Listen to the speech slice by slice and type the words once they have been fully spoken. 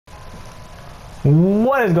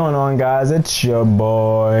What is going on, guys? It's your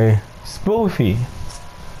boy Spoofy,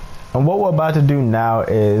 and what we're about to do now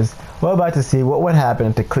is we're about to see what would happen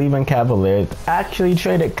if the Cleveland Cavaliers actually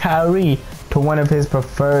traded Kyrie to one of his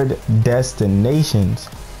preferred destinations.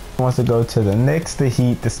 He wants to go to the Knicks, the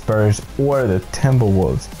Heat, the Spurs, or the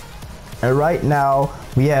Timberwolves. And right now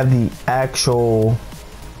we have the actual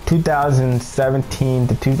 2017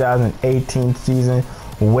 to 2018 season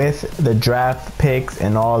with the draft picks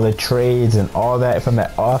and all the trades and all that from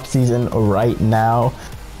that off season right now.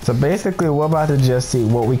 So basically we're about to just see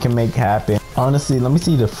what we can make happen. Honestly, let me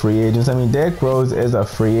see the free agents. I mean, Derrick Rose is a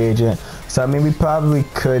free agent, so I mean we probably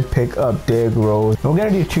could pick up Derrick Rose. We're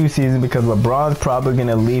gonna do 2 seasons because LeBron's probably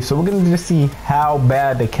gonna leave, so we're gonna just see how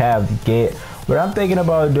bad the Cavs get. What I'm thinking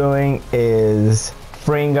about doing is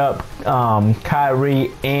freeing up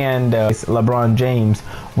Kyrie and LeBron James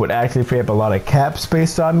would actually free up a lot of cap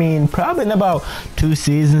space. So I mean, probably in about 2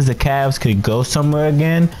 seasons the Cavs could go somewhere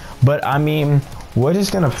again. But I mean, we're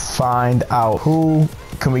just gonna find out who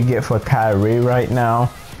can we get for Kyrie right now,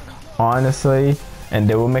 honestly, and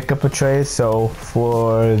then we'll make up a trade. So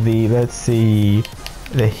for the, let's see,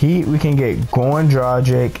 the Heat, we can get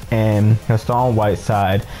Gordan and Hassan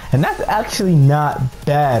Whiteside, and that's actually not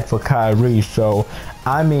bad for Kyrie. So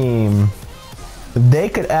I mean, they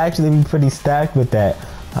could actually be pretty stacked with that.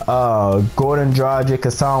 Gordan,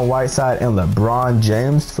 Hassan Whiteside, and LeBron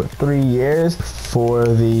James for 3 years. For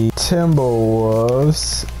the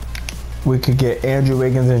Timberwolves, we could get Andrew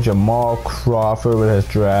Wiggins and Jamal Crawford with his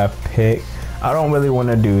draft pick. I don't really want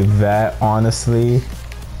to do that, honestly.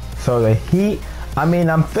 So the Heat, I mean,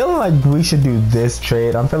 I'm feeling like we should do this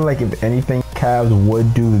trade. I'm feeling like if anything, Cavs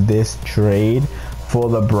would do this trade for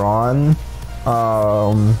LeBron.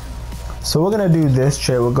 So we're gonna do this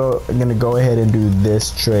trade. We're gonna go ahead and do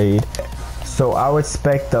this trade. So I would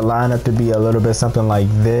expect the lineup to be a little bit something like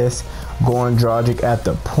this: Gordan at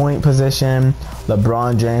the point position,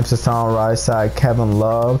 LeBron James, Hassan Whiteside, Kevin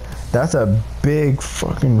Love. That's a big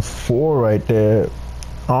fucking 4 right there,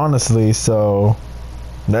 honestly. So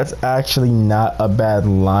that's actually not a bad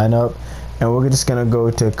lineup. And we're just gonna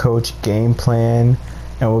go to coach game plan,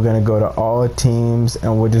 and we're gonna go to all teams,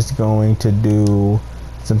 and we're just going to do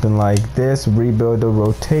something like this: rebuild the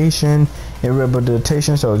rotation. And rebuild the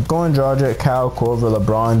rotation, so it's Gordan, Kyle Korver,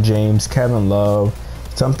 LeBron James, Kevin Love,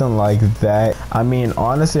 something like that. I mean,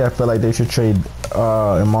 honestly, I feel like they should trade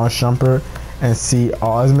Iman Shumpert and C.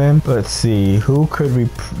 Osman. Let's see, who could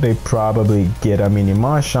they probably get? I mean,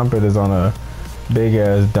 Iman Shumpert is on a big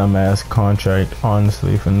ass dumbass contract,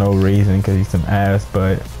 honestly, for no reason, because he's some ass.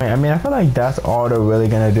 But I mean, I feel like that's all they're really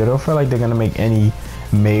gonna do. I don't feel like they're gonna make any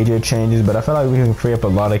major changes, but I feel like we can free up a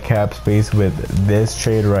lot of cap space with this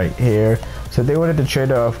trade right here. So if they wanted to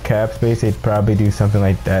trade off cap space, they'd probably do something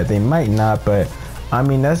like that. They might not, but I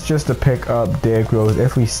mean, that's just to pick up Derrick Rose,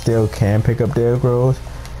 if we still can pick up Derrick Rose.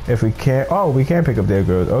 If we can't, oh, we can pick up Derrick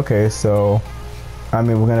Rose. Okay, so I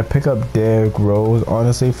mean, we're gonna pick up Derrick Rose,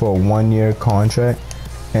 honestly, for a 1-year contract,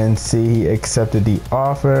 and see he accepted the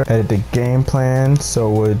offer. Edit the game plan, so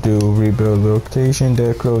we'll do rebuild rotation.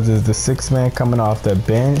 Derrick Rose is the 6th man coming off the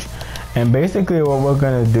bench, and basically what we're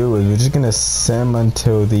gonna do is we're just gonna sim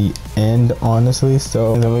until the end, honestly.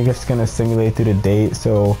 So and then we're just gonna simulate through the date.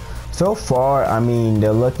 So far, I mean,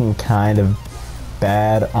 they're looking kind of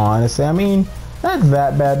bad, honestly. I mean, not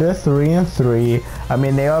that bad. They're 3-3. I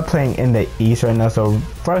mean, they are playing in the East right now. So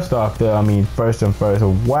first off, first and first,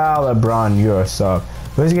 wow, LeBron, you're a suck.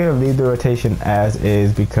 We're just gonna leave the rotation as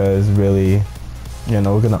is, because really, you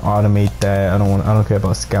know, we're gonna automate that. I don't care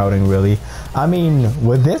about scouting, really. I mean,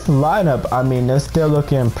 with this lineup, I mean, they're still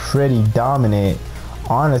looking pretty dominant,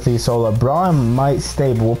 honestly. So LeBron might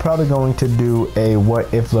stay, but we're probably going to do a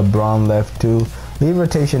what if LeBron left too. Leave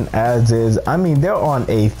rotation as is. I mean, they're on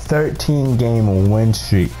a 13-game win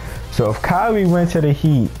streak. So if Kyrie went to the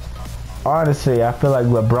Heat, honestly, I feel like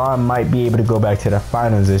LeBron might be able to go back to the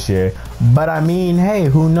finals this year. But I mean, hey,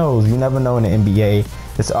 who knows? You never know in the NBA.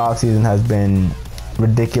 This offseason has been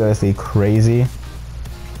ridiculously crazy.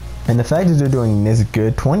 And the fact that they're doing this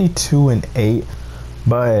good, 22-8,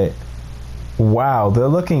 but wow, they're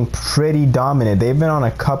looking pretty dominant. They've been on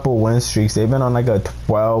a couple win streaks. They've been on like a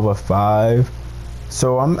 12-5.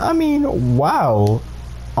 So I mean, wow.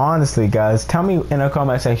 Honestly, guys, tell me in the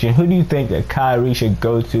comment section, who do you think that Kyrie should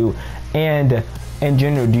go to? And in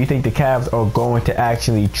general, do you think the Cavs are going to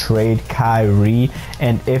actually trade Kyrie?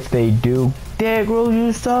 And if they do, Derrick Rose,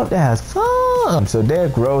 you soft ass fuck. So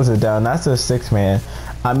Derrick Rose is down. That's a 6 man.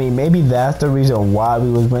 I mean, maybe that's the reason why we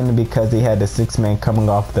was winning, because they had the 6 man coming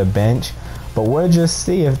off the bench. But we'll just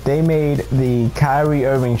see if they made the Kyrie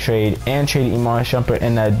Irving trade and traded Iman Shumpert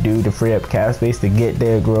and that dude to free up cap space to get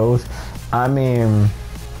Derrick Rose. I mean,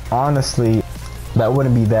 honestly, that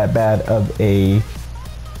wouldn't be that bad of a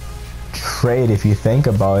trade if you think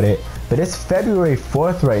about it. But it's February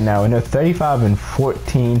 4th right now, and they're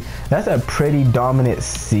 35-14. That's a pretty dominant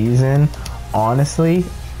season, honestly.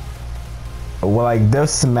 Well, like, they're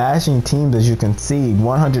smashing teams, as you can see.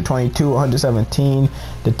 122, 117.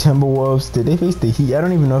 The Timberwolves, did they face the Heat? I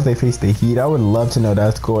don't even know if they faced the Heat. I would love to know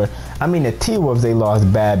that score. I mean, the T-Wolves, they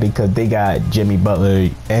lost bad because they got Jimmy Butler,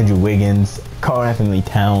 Andrew Wiggins, Karl Anthony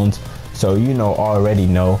Towns. So, you know, already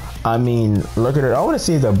know. I mean, look at it. I want to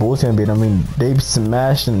see the Bulls can beat. I mean, they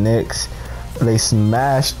smashed the Knicks. They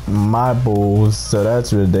smashed my Bulls. So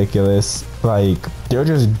that's ridiculous. Like, they're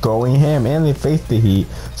just going ham, and they faced the Heat.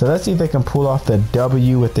 So let's see if they can pull off the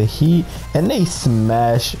W with the Heat. And they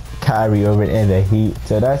smash Kyrie Irving and the Heat.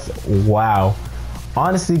 So that's wow.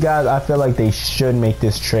 Honestly, guys, I feel like they should make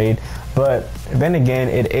this trade. But then again,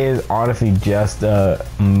 it is honestly just a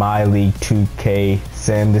My League 2K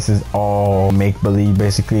sim. This is all make-believe,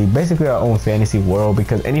 basically our own fantasy world,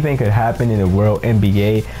 because anything could happen in the world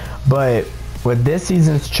NBA. But with this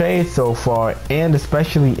season's trade so far, and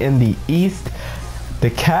especially in the East, the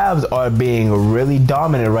Cavs are being really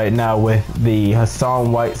dominant right now with the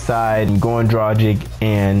Hassan, Whiteside, Gordan,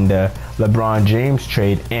 and LeBron James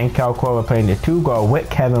trade, and Cal Korver playing the 2 guard with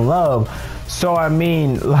Kevin Love. So I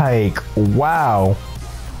mean, like, wow,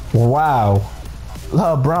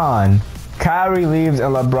 LeBron, Kyrie leaves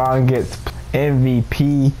and LeBron gets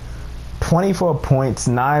MVP. 24 points,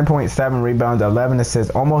 9.7 rebounds, 11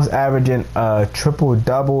 assists, almost averaging a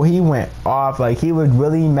triple-double. He went off. Like, he was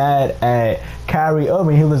really mad at Kyrie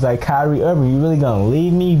Irving. He was like, Kyrie Irving, you really gonna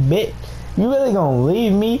leave me, bitch? You really gonna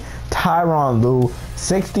leave me? Tyronn Lue,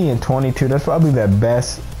 60 and 22. That's probably the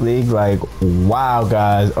best league. Like, wow,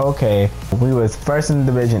 guys. Okay, we was first in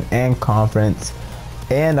the division and conference,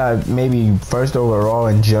 and maybe first overall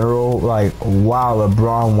in general. Like, wow,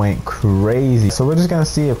 LeBron went crazy. So we're just gonna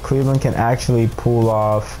see if Cleveland can actually pull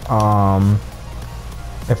off,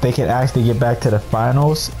 if they can actually get back to the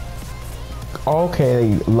finals.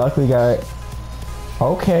 Okay, luckily got,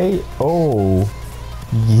 okay, oh,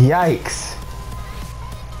 yikes.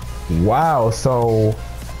 Wow, so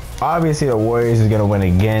obviously the Warriors is gonna win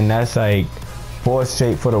again. That's like 4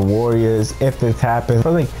 straight for the Warriors if this happens.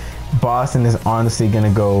 I think Boston is honestly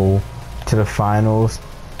gonna go to the finals.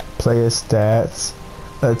 Player stats,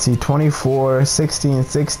 let's see, 24, 16,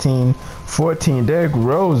 16, 14. Derrick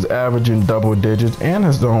Rose averaging double digits and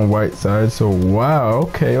his own Whiteside. So wow,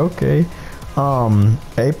 okay.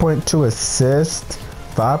 8.2 assists,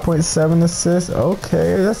 5.7 assists.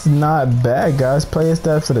 Okay, that's not bad, guys. Player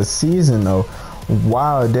stats for the season though.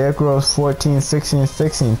 Wow, Derrick Rose 14, 16,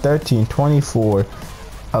 16, 13, 24,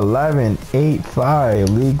 11, 8, 5,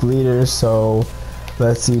 league leaders. So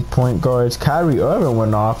let's see, point guards. Kyrie Irving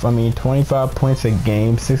went off. I mean, 25 points a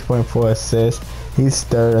game, 6.4 assists. He's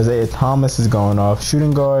third. Isaiah Thomas is going off.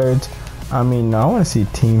 Shooting guards, I mean, I want to see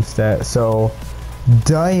team stats. So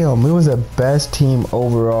damn, it was the best team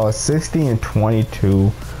overall. 60 and 22,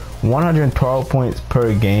 112 points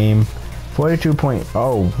per game, 42 point.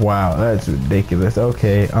 Oh wow, that's ridiculous.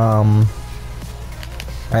 Okay,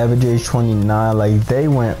 average age 29. Like, they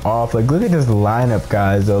went off. Like, look at this lineup,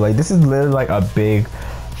 guys, though. Like, this is literally like a big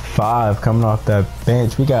 5 coming off that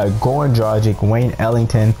bench. We got Gordan, Wayne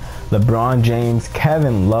Ellington, LeBron James,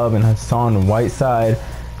 Kevin Love, and Hassan Whiteside.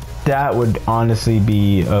 That would honestly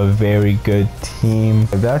be a very good team.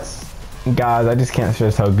 That's, guys, I just can't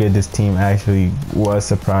stress how good this team actually was,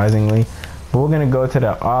 surprisingly. But we're gonna go to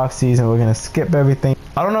the off season. We're gonna skip everything.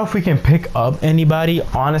 I don't know if we can pick up anybody,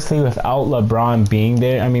 honestly, without LeBron being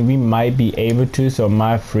there. I mean, we might be able to. So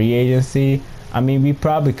my free agency, I mean, we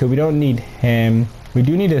probably could. We don't need him. We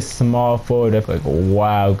do need a small forward. That's like,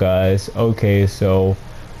 wow, guys. Okay, so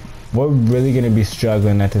we're really gonna be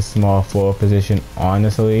struggling at the small forward position,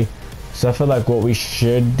 honestly. So I feel like what we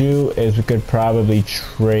should do is we could probably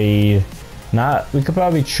trade,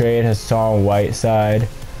 Hassan Whiteside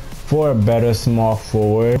for a better small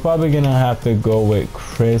forward. We're probably gonna have to go with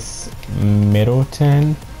Chris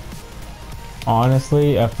Middleton.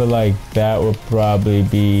 Honestly, I feel like that would probably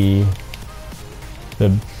be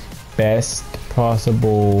the best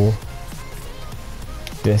possible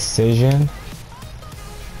decision.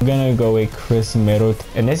 I'm gonna go with Chris Middleton,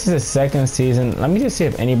 and this is the second season. Let me just see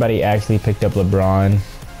if anybody actually picked up LeBron.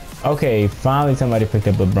 Okay, finally somebody picked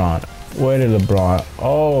up LeBron. Where did LeBron?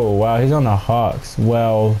 Oh wow, he's on the Hawks.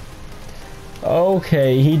 Well,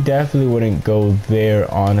 okay, he definitely wouldn't go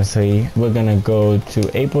there, honestly. We're gonna go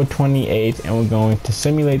to April 28th, and we're going to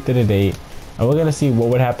simulate the date, And we're gonna see what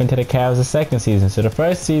would happen to the Cavs the second season. So the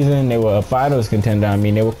first season they were a finals contender. I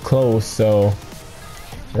mean, they were close. So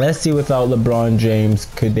let's see, without LeBron James,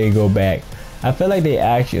 could they go back? I feel like they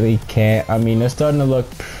actually can't. I mean, they're starting to look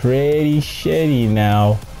pretty shitty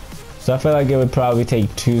now. So I feel like it would probably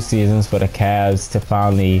take 2 seasons for the Cavs to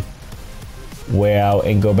finally wear out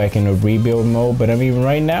and go back into rebuild mode. But I mean,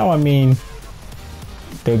 right now, I mean,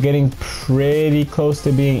 they're getting pretty close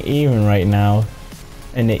to being even right now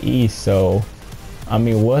in the East. So I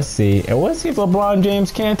mean, we'll see. And we'll see if LeBron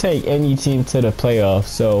James can take any team to the playoffs.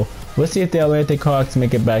 So we'll see if the Atlantic Hawks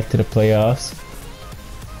make it back to the playoffs.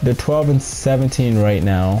 They're 12-17 right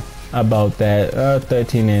now. About that.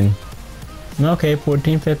 13 and okay,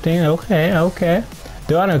 14-15. Okay.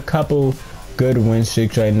 They're on a couple good win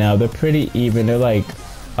streaks right now. They're pretty even. They're like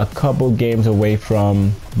a couple games away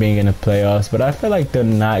from being in the playoffs, but I feel like they're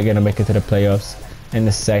not gonna make it to the playoffs in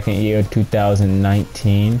the second year in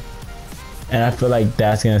 2019. And I feel like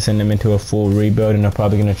that's gonna send them into a full rebuild, and they're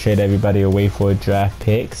probably gonna trade everybody away for draft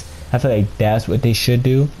picks. I feel like that's what they should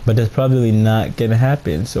do, but that's probably not gonna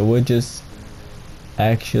happen. So we'll just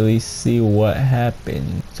actually see what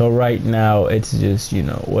happens. So right now it's just, you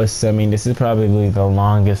know, I mean, this is probably the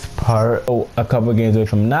longest part. Oh, a couple games away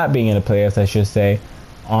from not being in the playoffs, I should say,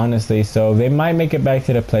 honestly. So they might make it back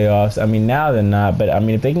to the playoffs. I mean, now they're not, but I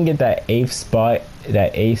mean, if they can get that 8th spot,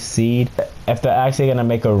 that 8th seed, if they're actually gonna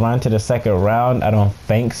make a run to the second round, I don't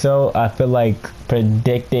think so. I feel like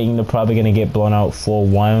predicting they're probably gonna get blown out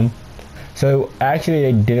 4-1. So actually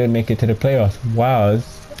they didn't make it to the playoffs. Wow,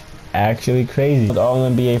 it's actually crazy. All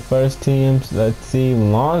NBA first teams. Let's see,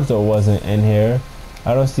 Lonzo wasn't in here.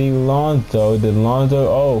 I don't see Lonzo. Did Lonzo?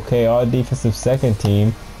 Oh, okay, all defensive second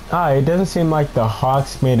team. It doesn't seem like the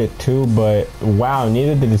Hawks made it too, but wow,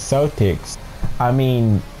 neither did the Celtics. I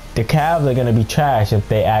mean, the Cavs are gonna be trash if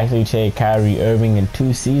they actually trade Kyrie Irving in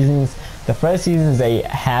 2 seasons. The first seasons they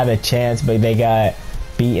had a chance, but they got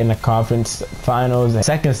beat in the conference finals. The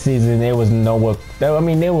second season they was nowhere. I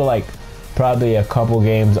mean, they were like probably a couple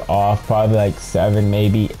games off, probably like 7,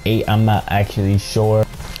 maybe 8. I'm not actually sure.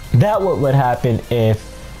 That would happen if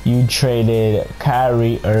you traded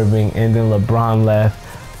Kyrie Irving and then LeBron left.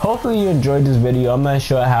 Hopefully you enjoyed this video. I'm not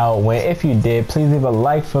sure how it went. If you did, please leave a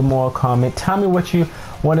like for more, comment. Tell me what you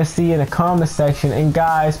want to see in the comment section. And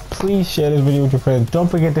guys, please share this video with your friends. Don't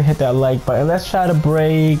forget to hit that like button. Let's try to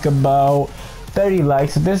break about 30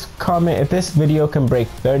 likes. If this video can break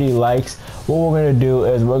 30 likes, what we're gonna do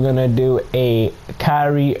is we're gonna do a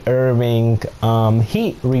Kyrie Irving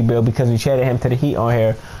Heat rebuild, because we traded him to the Heat on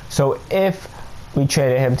here. So if we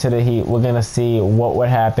traded him to the Heat, we're gonna see what would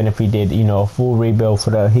happen if we did, you know, a full rebuild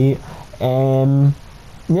for the Heat. And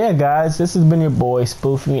yeah, guys, this has been your boy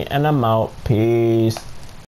Spoofy, and I'm out. Peace.